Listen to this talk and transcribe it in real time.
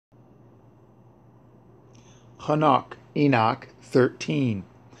Enoch 13.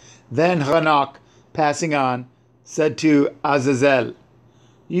 Then Enoch, passing on, said to Azazel,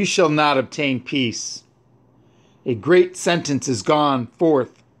 "You shall not obtain peace. A great sentence is gone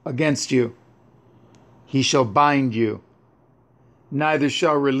forth against you. He shall bind you. Neither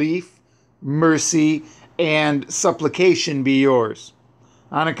shall relief, mercy, and supplication be yours,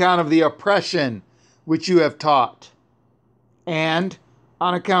 on account of the oppression which you have taught, and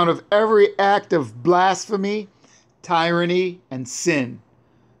on account of every act of blasphemy, tyranny, and sin,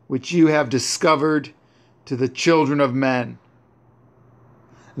 which you have discovered to the children of men."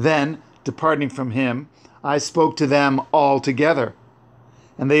 Then, departing from him, I spoke to them all together,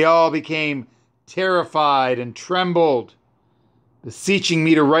 and they all became terrified and trembled, beseeching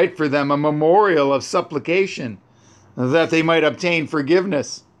me to write for them a memorial of supplication, that they might obtain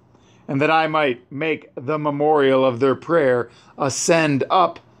forgiveness, and that I might make the memorial of their prayer ascend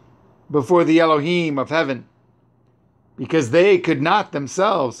up before the Elohim of heaven, because they could not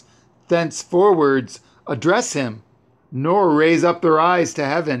themselves thenceforwards address him, nor raise up their eyes to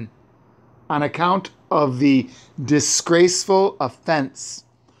heaven, on account of the disgraceful offense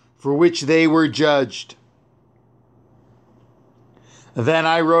for which they were judged. Then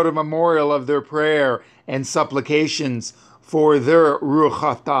I wrote a memorial of their prayer and supplications for their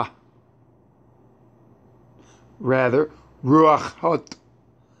ruachot,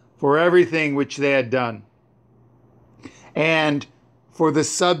 for everything which they had done, and for the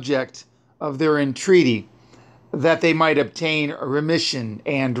subject of their entreaty, that they might obtain remission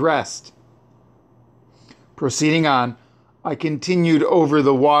and rest. Proceeding on, I continued over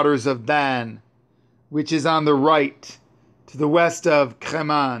the waters of Dan, which is on the right, to the west of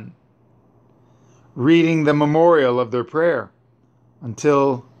Cheman, reading the memorial of their prayer,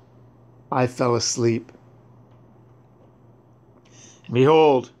 until I fell asleep.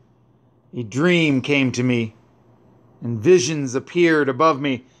 Behold, a dream came to me, and visions appeared above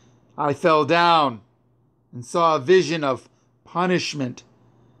me. I fell down and saw a vision of punishment,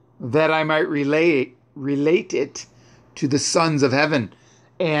 that I might relate it to the sons of heaven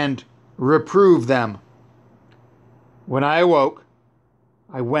and reprove them. When I awoke,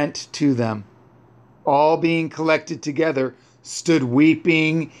 I went to them. All being collected together, stood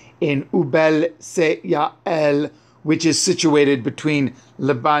weeping in Ubel Seyael, which is situated between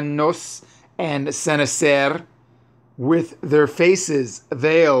Libanos and Seneser, with their faces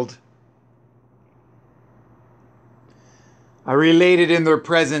veiled. I related in their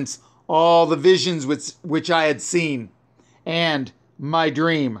presence all the visions which I had seen, and my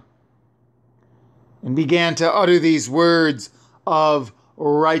dream, and began to utter these words of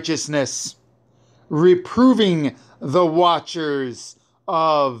righteousness, reproving the watchers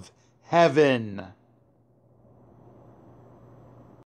of heaven.